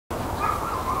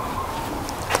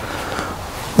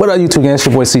What up, YouTube gang? It's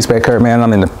your boy C-Spec Kurt, man.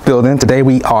 I'm in the building. Today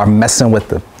we are messing with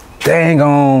the dang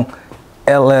on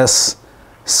LS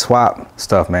Swap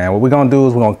stuff, man. What we're gonna do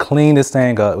is we're gonna clean this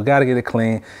thing up. We gotta get it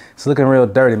clean. It's looking real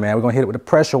dirty, man. We're gonna hit it with a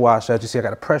pressure washer. As you see, I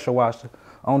got a pressure washer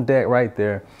on deck right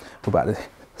there. We're about to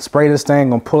spray this thing,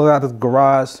 gonna pull it out of the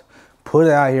garage, put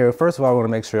it out here. First of all, I wanna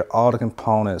make sure all the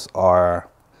components are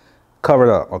covered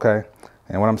up, okay?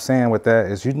 And what I'm saying with that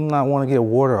is you do not want to get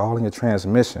water all in your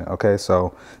transmission, okay?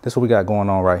 So this is what we got going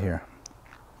on right here.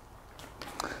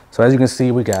 So as you can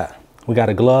see, we got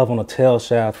a glove on the tail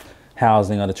shaft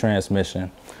housing of the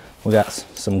transmission. We got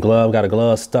some glove, got a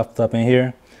glove stuffed up in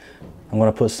here. I'm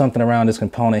gonna put something around this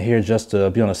component here just to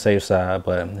be on the safe side,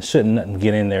 but it shouldn't nothing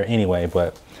get in there anyway.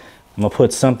 But I'm gonna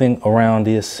put something around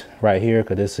this right here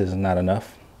because this is not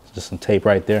enough. Just some tape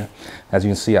right there. As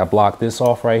you can see, I blocked this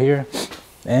off right here.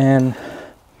 And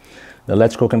the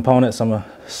electrical components, I'm gonna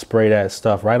spray that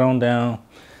stuff right on down.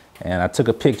 And I took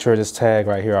a picture of this tag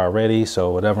right here already,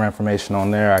 so whatever information on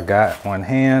there I got on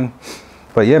hand.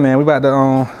 But yeah, man, we about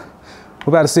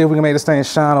to see if we can make this thing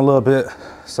shine a little bit.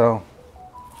 So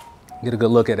get a good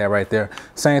look at that right there.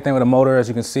 Same thing with the motor, as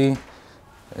you can see,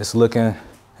 it's looking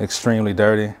extremely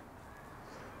dirty.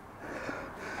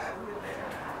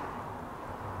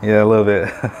 Yeah, a little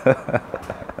bit.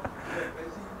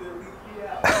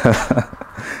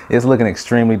 It's looking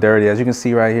extremely dirty. As you can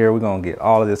see right here, we're gonna get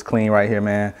all of this clean right here,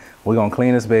 man. We're gonna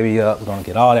clean this baby up. We're gonna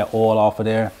get all that oil off of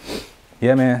there.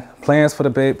 Yeah, man. Plan for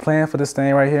this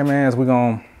thing right here, man, is we're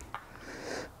gonna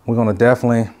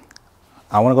definitely,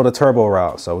 I wanna go the turbo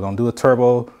route. So we're gonna do a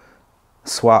turbo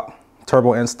swap,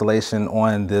 turbo installation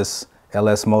on this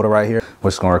LS motor right here,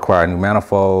 which is gonna require new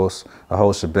manifolds, a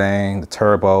whole shebang, the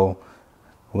turbo.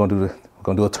 We're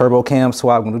gonna do a turbo cam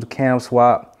swap. We're gonna do the cam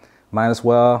swap. Might as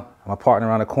well. My partner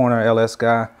around the corner, LS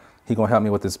guy, he gonna help me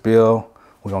with this build.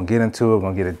 We're gonna get into it, we're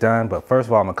gonna get it done. But first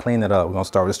of all, I'm gonna clean it up. We're gonna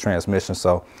start with this transmission.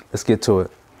 So let's get to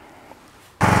it.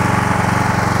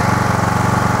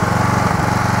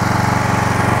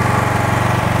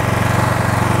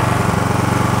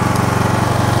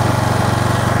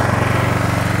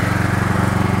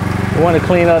 We want to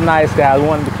clean up nice, guys. We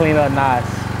want to clean up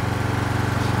nice.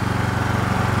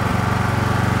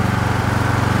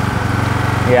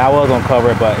 Yeah, I was gonna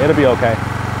cover it, but it'll be okay.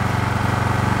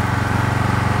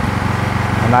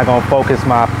 I'm not gonna focus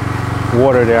my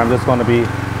water there. I'm just gonna be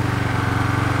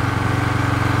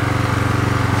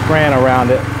spraying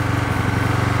around it.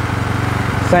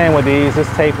 Same with these,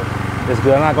 this tape is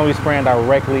good. I'm not gonna be spraying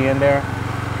directly in there,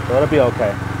 so it'll be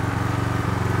okay.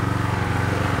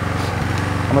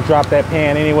 I'm gonna drop that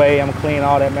pan anyway. I'm gonna clean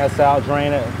all that mess out,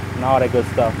 drain it, and all that good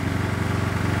stuff.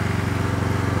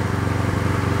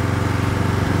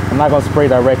 I'm not gonna spray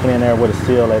directly in there with a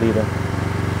seal at either.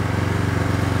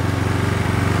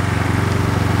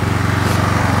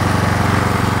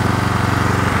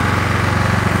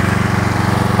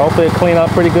 Hopefully it clean up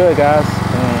pretty good, guys,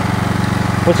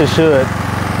 which it should.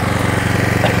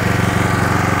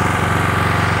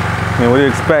 I mean, what do you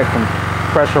expect from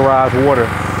pressurized water?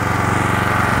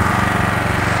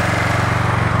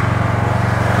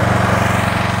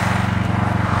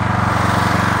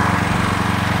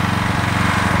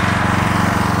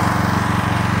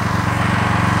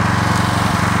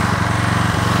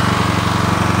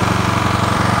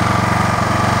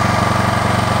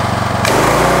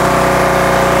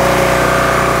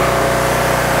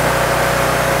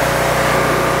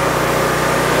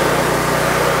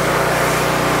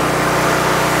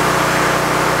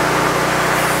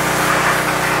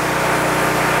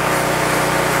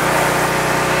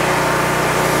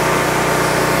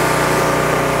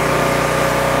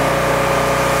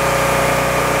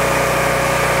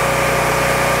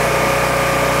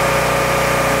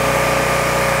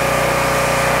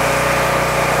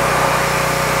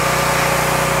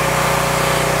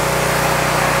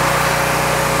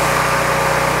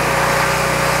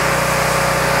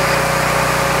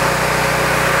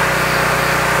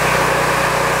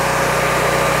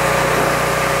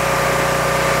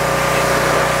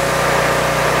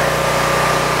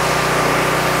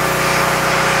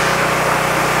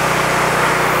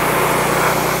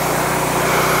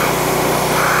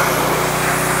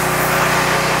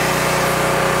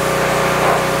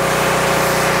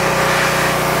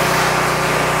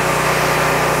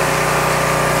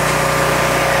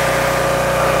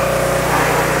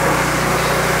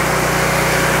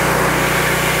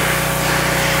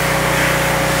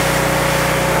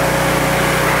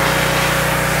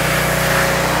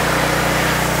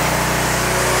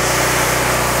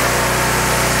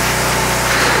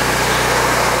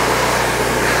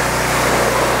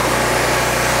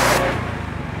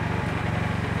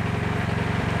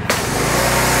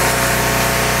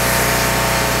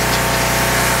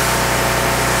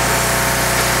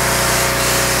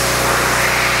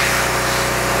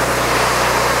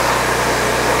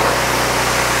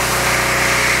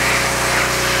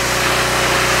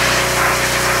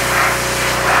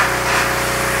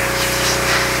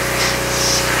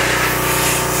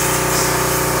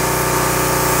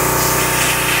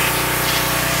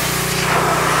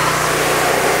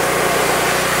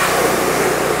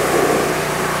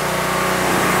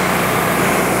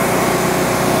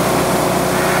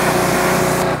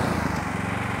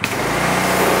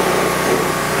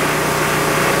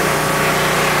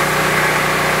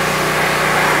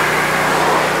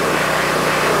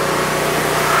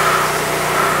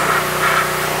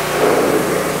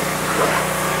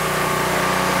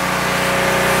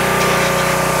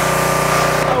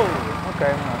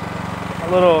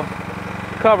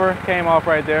 cover came off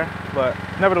right there, but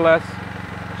nevertheless,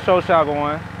 show shall go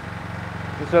on.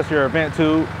 It's just your vent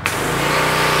tube.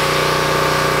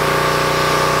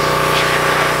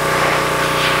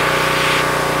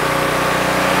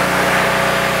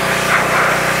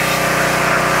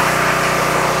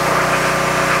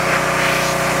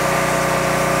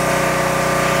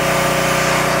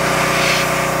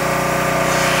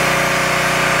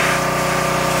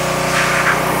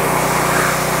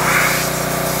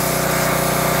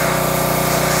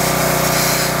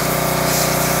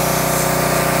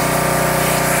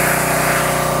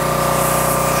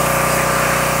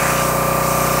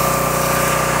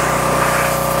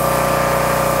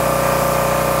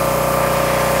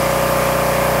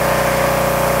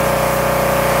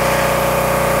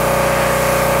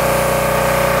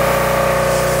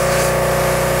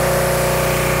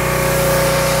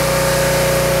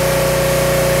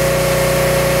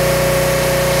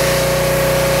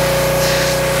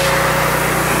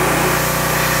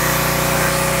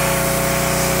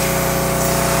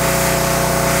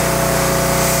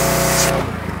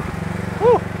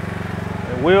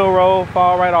 Wheel roll,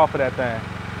 fall right off of that thing.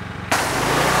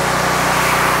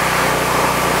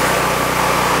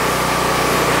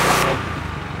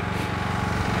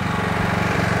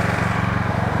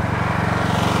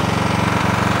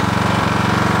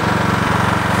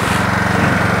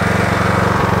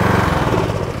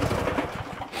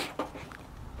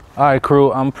 All right,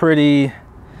 crew, I'm pretty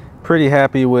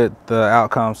happy with the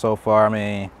outcome so far. I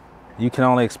mean, you can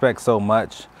only expect so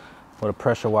much with a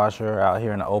pressure washer out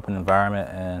here in an open environment,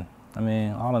 and I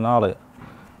mean, all in all, it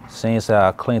seems that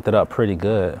I cleaned it up pretty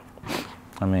good.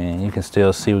 I mean, you can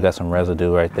still see we got some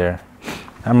residue right there.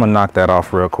 I'm gonna knock that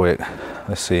off real quick.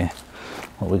 Let's see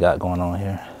what we got going on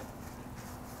here.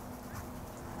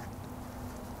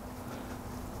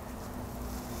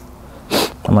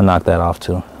 I'm gonna knock that off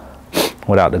too,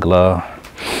 without the glove.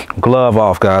 Glove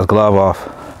off, guys, glove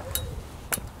off.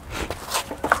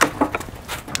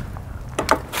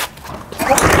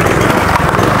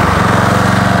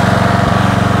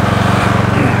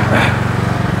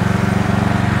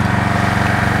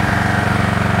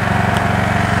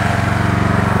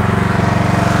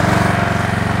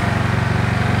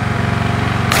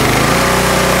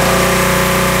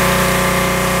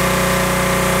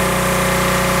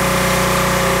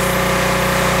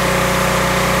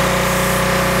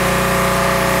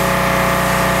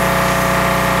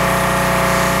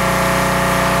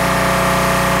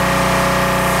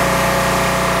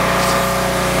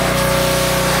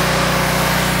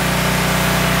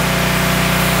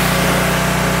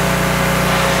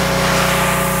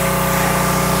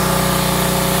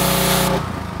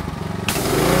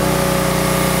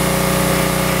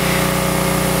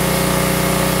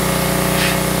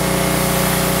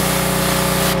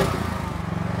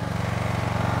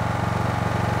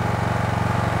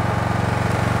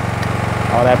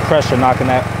 All that pressure knocking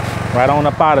that right on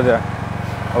up out of there.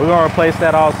 We're gonna replace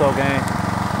that also, gang.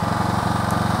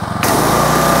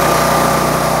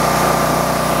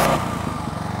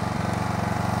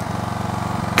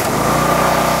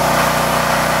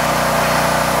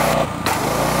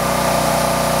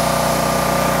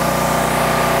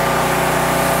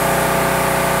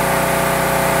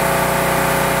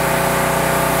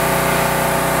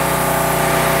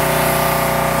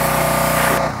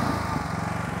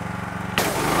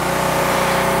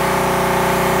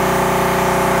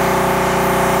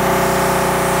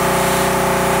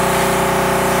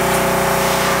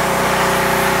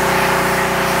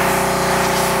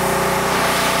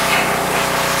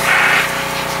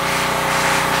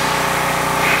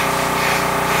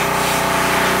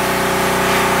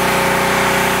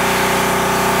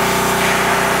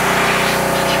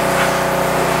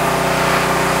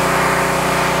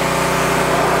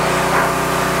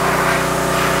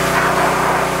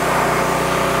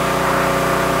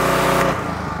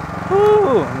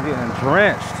 I'm getting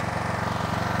drenched.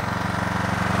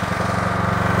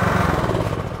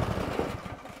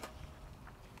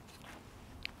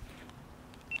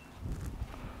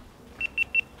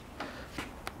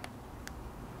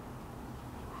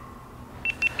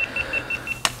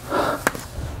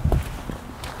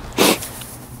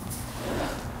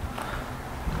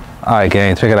 All right,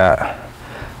 gang, check it out.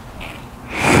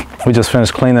 We just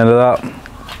finished cleaning it up,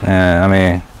 and I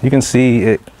mean, you can see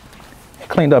it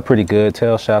cleaned up pretty good.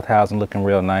 Tail shaft housing looking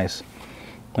real nice.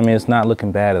 I mean, it's not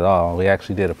looking bad at all. We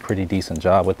actually did a pretty decent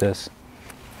job with this.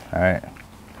 All right.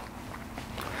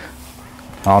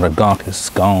 All the gunk is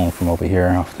gone from over here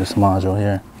off this module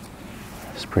here.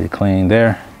 It's pretty clean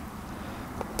there.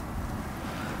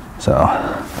 So,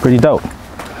 pretty dope.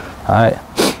 All right.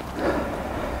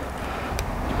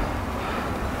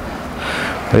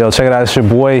 Yo, check it out, it's your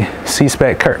boy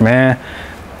C-Spec Kurt, man.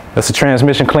 That's a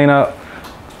transmission cleanup.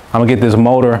 I'm gonna get this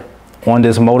motor on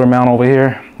this motor mount over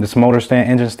here, this motor stand,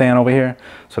 engine stand over here,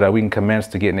 so that we can commence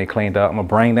to getting it cleaned up. I'm gonna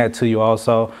bring that to you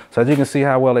also, so that you can see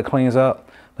how well it cleans up.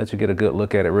 Let you get a good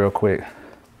look at it real quick.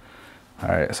 All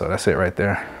right, so that's it right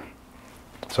there.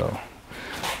 So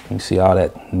you can see all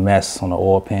that mess on the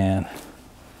oil pan.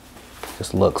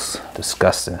 Just looks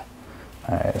disgusting.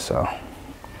 All right, so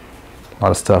a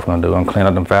lot of stuff I'm gonna do. I'm gonna clean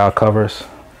up them valve covers.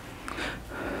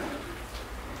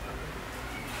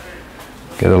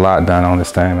 Get a lot done on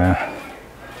this thing, man.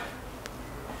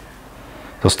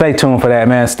 So stay tuned for that,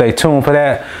 man. Stay tuned for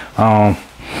that. Yeah,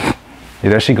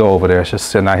 there she go over there. She's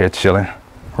sitting out here chilling.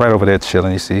 Right over there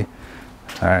chilling, you see.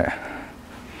 All right.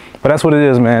 But that's what it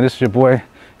is, man. This is your boy,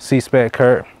 C-Spec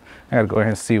Kurt. I gotta go ahead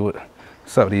and see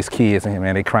what's up with these kids in here,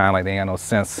 man. They crying like they ain't got no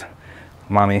sense.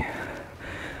 Mommy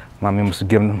must be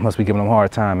giving them a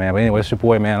hard time, man. But anyway, it's your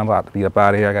boy, man. I'm about to be up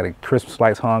out of here. I got the Christmas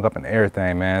lights hung up and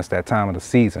everything, man. It's that time of the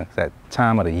season. It's that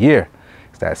time of the year.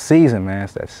 It's that season, man.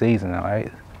 It's that season, all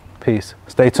right? Peace.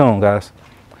 Stay tuned, guys.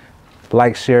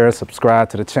 Like, share, subscribe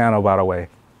to the channel, by the way.